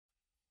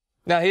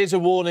Now, here's a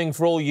warning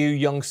for all you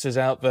youngsters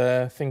out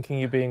there thinking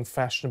you're being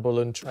fashionable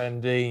and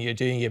trendy, you're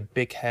doing your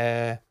big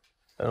hair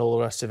and all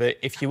the rest of it.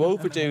 If you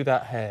overdo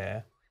that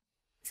hair,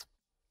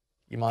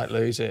 you might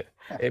lose it.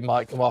 It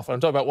might come off. I'm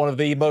talking about one of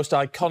the most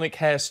iconic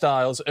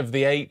hairstyles of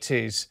the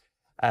 80s.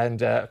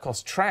 And, of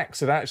course,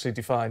 tracks that actually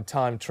defined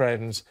time,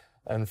 trends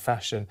and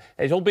fashion.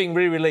 It's all being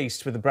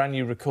re-released with a brand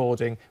new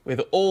recording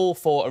with all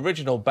 4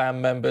 original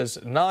band members,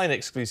 9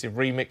 exclusive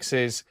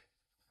remixes.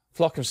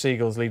 Flock of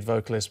Seagulls lead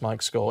vocalist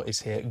Mike Score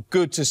is here.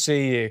 Good to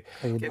see you.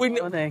 Good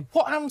morning.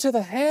 What happened to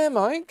the hair,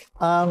 Mike?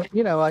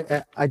 You know,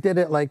 I did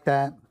it like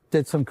that.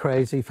 Did some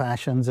crazy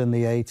fashions in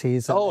the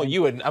 80s. Oh,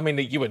 you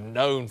were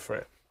known for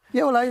it.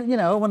 Yeah, well,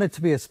 I wanted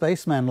to be a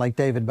spaceman like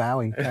David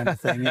Bowie kind of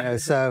thing, you know.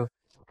 So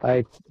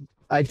I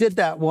did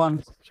that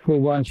once for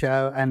one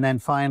show, and then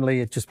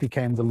finally it just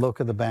became the look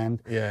of the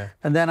band. Yeah.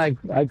 And then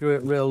I grew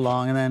it real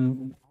long, and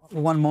then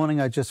one morning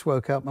I just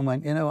woke up and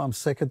went, you know, I'm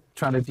sick of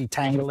trying to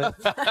detangle it.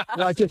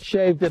 And I just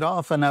shaved it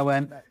off, and I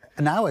went,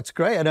 now it's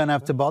great. I don't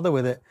have to bother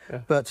with it.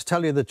 Yeah. But to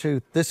tell you the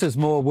truth, this is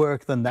more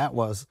work than that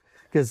was,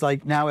 because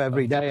like now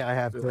every day I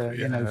have to,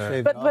 you know,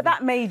 shave it off. But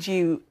that made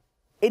you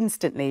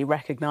instantly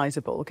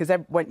recognisable, because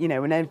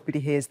when everybody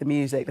hears the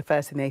music, the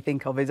first thing they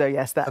think of is, oh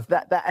yes, that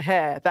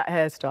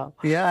hairstyle.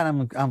 Yeah,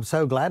 and I'm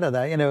so glad of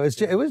that. You know,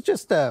 it was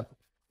just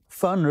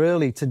fun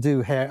really to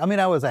do hair. I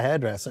mean, I was a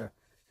hairdresser.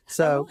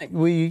 So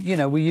we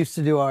used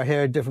to do our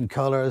hair different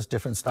colors,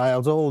 different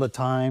styles all the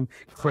time,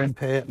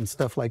 crimp it and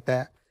stuff like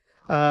that.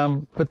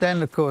 But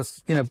then, of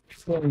course, you know,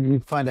 when you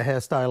find a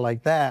hairstyle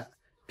like that,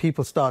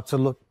 people start to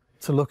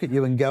look at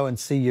you and go and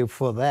see you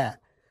for that.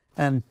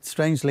 And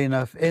strangely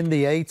enough, in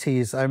the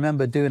 80s, I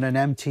remember doing an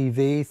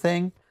MTV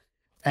thing,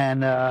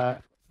 and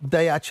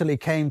they actually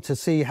came to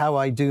see how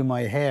I do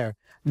my hair,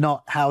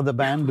 not how the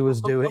band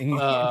was doing.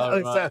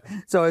 Right.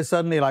 So I was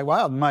suddenly like,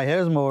 wow, my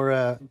hair's more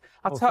famous.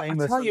 I'll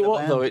tell you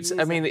what, though,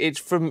 it's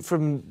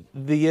from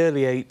the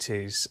early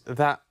 80s,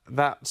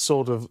 that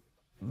sort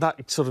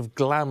of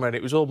glamour, and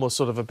it was almost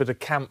sort of a bit of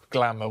camp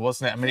glamour,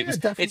 wasn't it? I mean,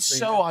 it's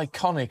so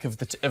iconic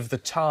of the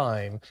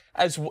time,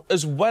 as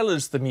well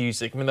as the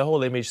music. I mean, the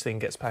whole image thing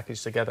gets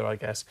packaged together, I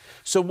guess.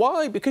 So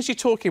why, because you're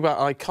talking about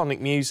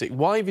iconic music,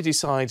 why have you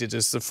decided,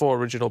 as the 4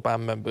 original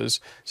band members,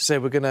 to say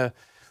we're gonna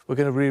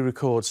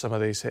re-record some of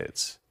these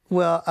hits?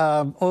 Well,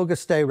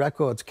 August Day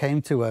Records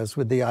came to us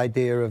with the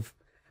idea of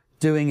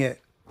doing it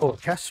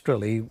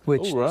orchestrally,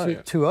 which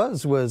to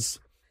us was,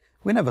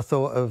 we never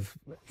thought of,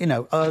 you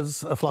know,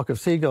 us, a Flock of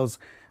Seagulls,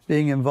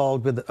 being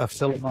involved with a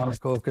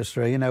Philharmonic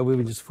orchestra. You know, we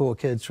were just 4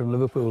 kids from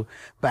Liverpool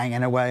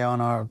banging away on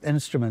our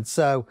instruments.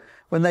 So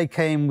when they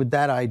came with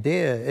that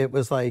idea, it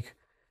was like,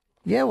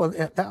 yeah, well,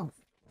 it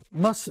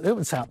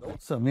would sound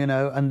awesome, you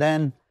know. And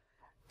then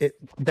it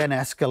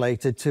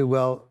escalated to,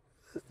 well,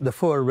 the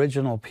 4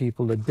 original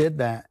people that did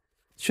that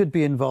should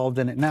be involved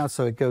in it now,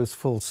 so it goes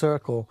full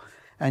circle,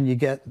 and you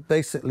get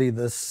basically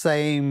the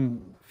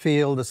same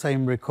feel, the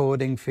same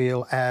recording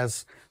feel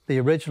as the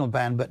original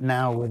band, but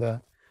now with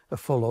a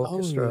full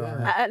orchestra.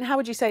 Oh, yeah. And how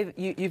would you say that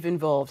you've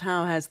involved?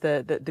 How has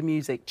the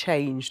music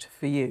changed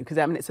for you? Because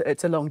I mean,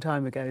 it's a long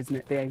time ago, isn't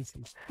it, the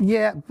 80s?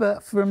 Yeah,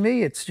 but for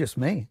me, it's just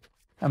me.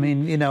 I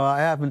mean, you know, I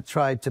haven't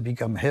tried to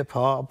become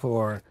hip-hop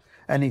or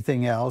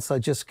anything else. I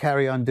just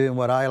carry on doing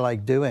what I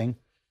like doing.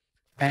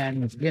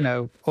 And, you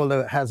know,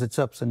 although it has its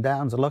ups and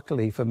downs,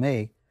 luckily for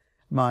me,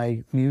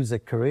 my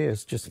music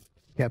career's just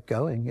kept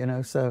going, you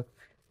know. So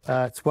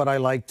it's what I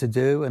like to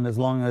do, and as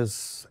long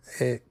as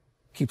it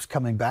keeps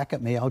coming back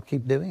at me, I'll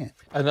keep doing it.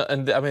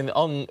 And I mean,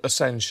 on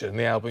Ascension,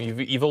 the album,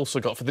 you've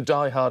also got, for the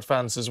die-hard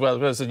fans as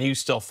well as the new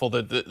stuff or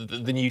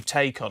the new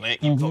take on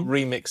it, you've got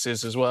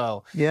remixes as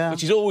well. Yeah.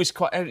 Which is always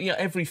quite, you know,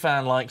 every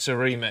fan likes a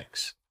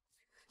remix.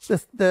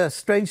 The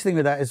strange thing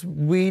with that is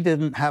we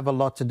didn't have a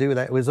lot to do with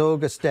that. It was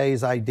August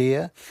Day's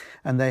idea,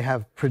 and they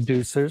have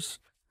producers.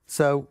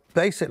 So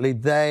basically,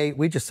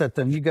 we just said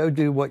to them, you go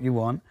do what you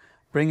want,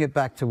 bring it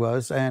back to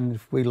us, and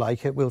if we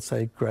like it, we'll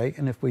say great,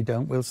 and if we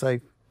don't, we'll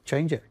say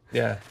change it.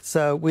 Yeah.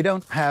 So we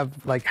don't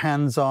have like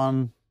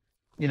hands-on,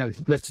 you know,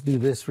 let's do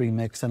this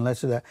remix and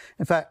let's do that.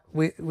 In fact,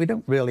 we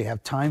don't really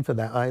have time for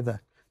that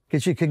either,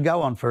 because you can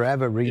go on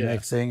forever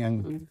remixing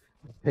and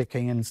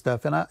picking and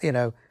stuff. And you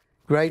know,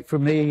 great for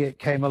me, it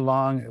came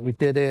along, we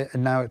did it,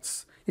 and now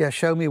it's, yeah,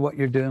 show me what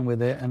you're doing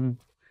with it, and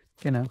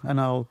you know, and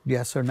I'll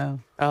yes or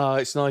no.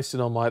 It's nice to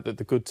know, Mike, that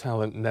the good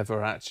talent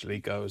never actually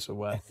goes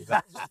away.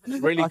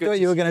 Really I good. thought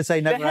you were going to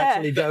say never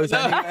actually goes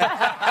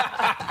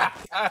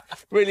anywhere.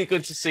 Really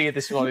good to see you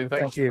this morning.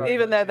 Thank you.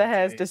 Even though the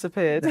hair's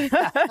disappeared.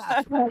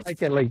 I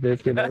get like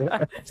this, you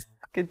know.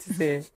 Good to see you.